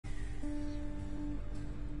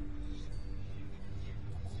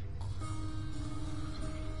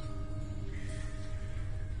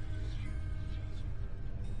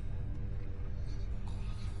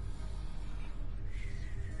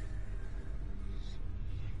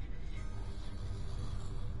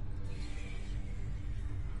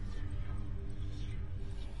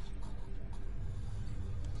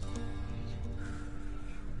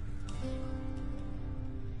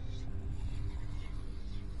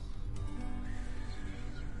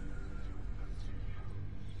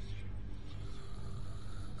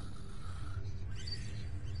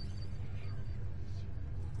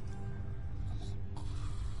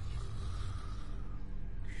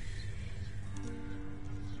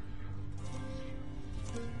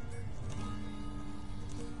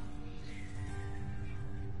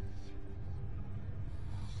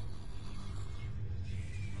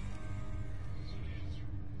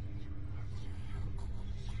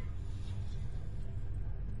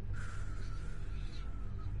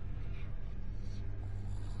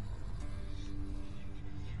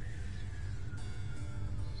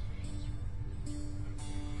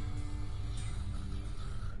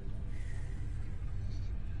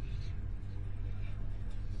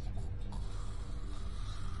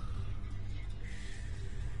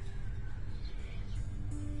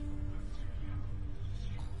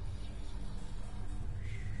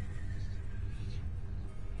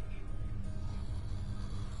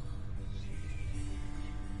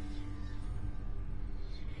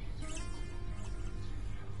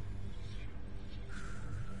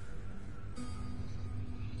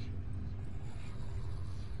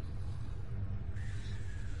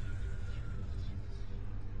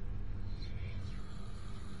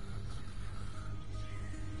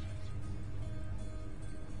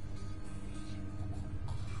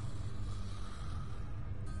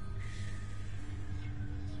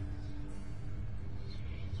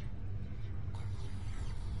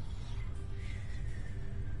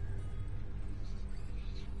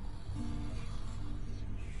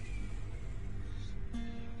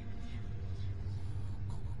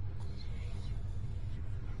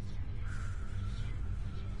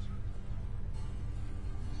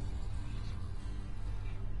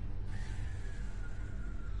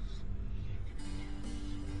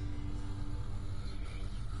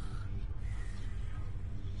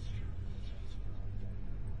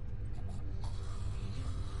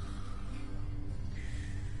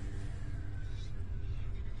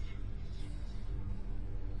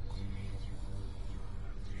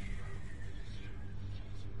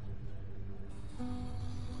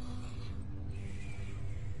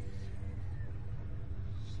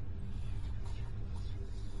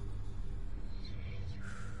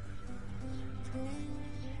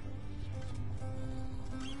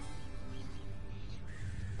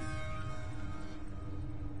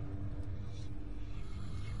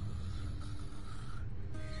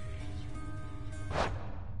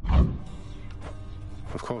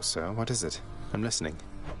course, sir. What is it? I'm listening.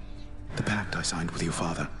 The pact I signed with your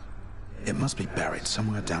father. It must be buried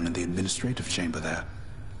somewhere down in the administrative chamber there.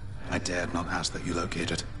 I dared not ask that you locate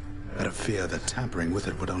it. Out of fear that tampering with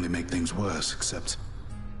it would only make things worse, except...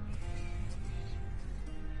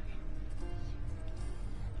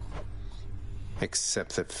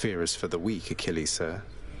 Except that fear is for the weak, Achilles, sir.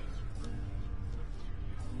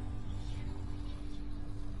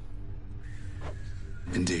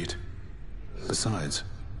 Indeed. Besides,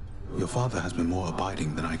 your father has been more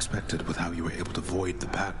abiding than I expected with how you were able to void the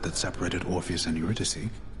pact that separated Orpheus and Eurydice.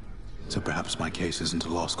 So perhaps my case isn't a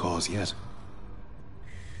lost cause yet.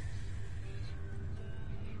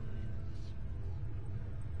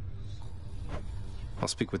 I'll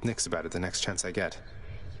speak with Nyx about it the next chance I get.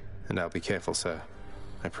 And I'll be careful, sir.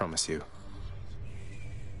 I promise you.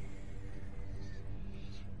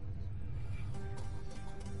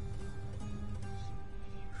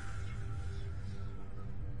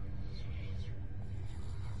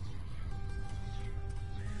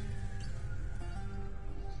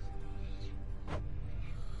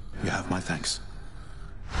 You have my thanks.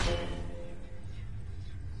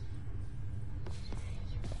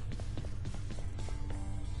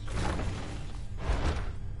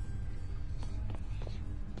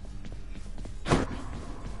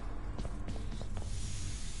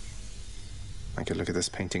 I could look at this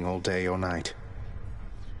painting all day or night.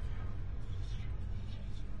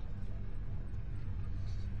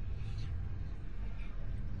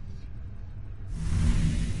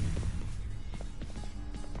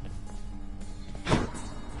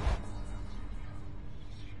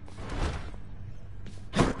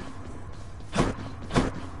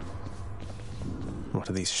 What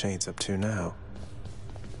are these shades up to now?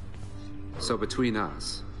 So between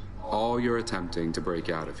us, all you're attempting to break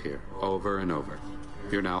out of here, over and over,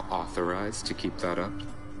 you're now authorized to keep that up?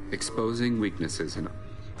 Exposing weaknesses in...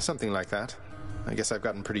 Something like that. I guess I've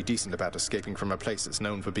gotten pretty decent about escaping from a place that's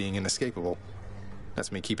known for being inescapable.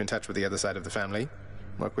 Lets me keep in touch with the other side of the family.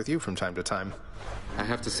 Work with you from time to time. I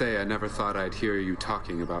have to say, I never thought I'd hear you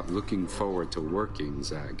talking about looking forward to working,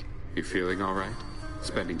 Zag. You feeling all right?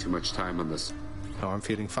 Spending too much time on this? Oh, I'm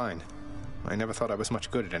feeling fine. I never thought I was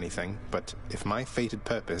much good at anything, but if my fated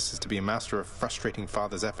purpose is to be a master of frustrating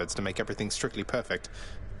father's efforts to make everything strictly perfect,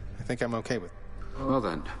 I think I'm okay with... Well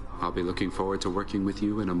then, I'll be looking forward to working with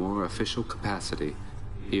you in a more official capacity,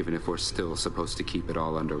 even if we're still supposed to keep it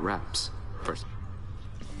all under wraps. First.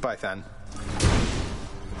 Bye, Than.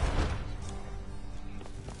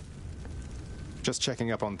 Just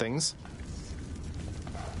checking up on things?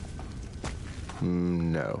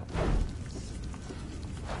 No.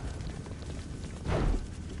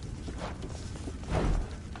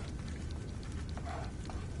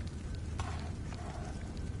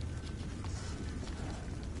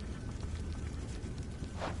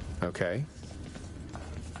 Okay.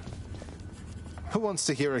 Who wants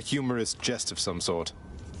to hear a humorous jest of some sort?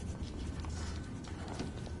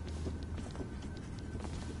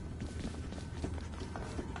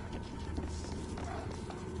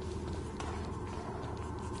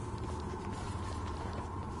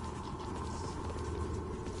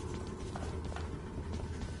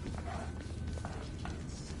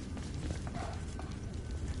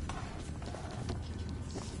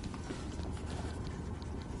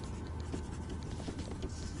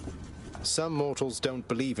 Some mortals don't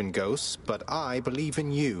believe in ghosts, but I believe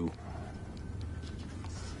in you.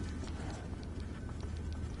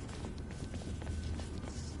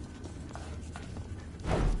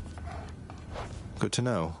 Good to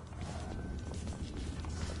know.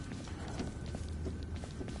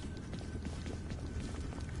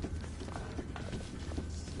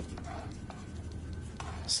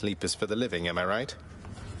 Sleep is for the living, am I right?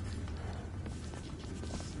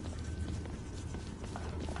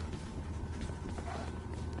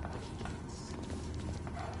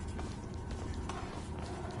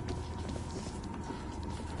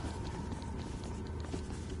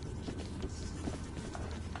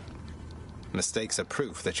 Mistakes are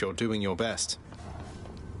proof that you're doing your best.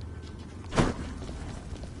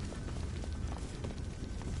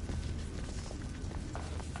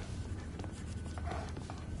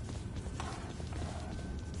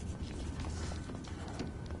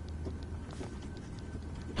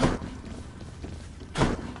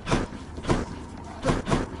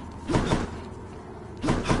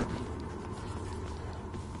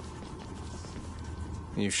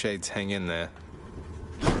 You shades hang in there.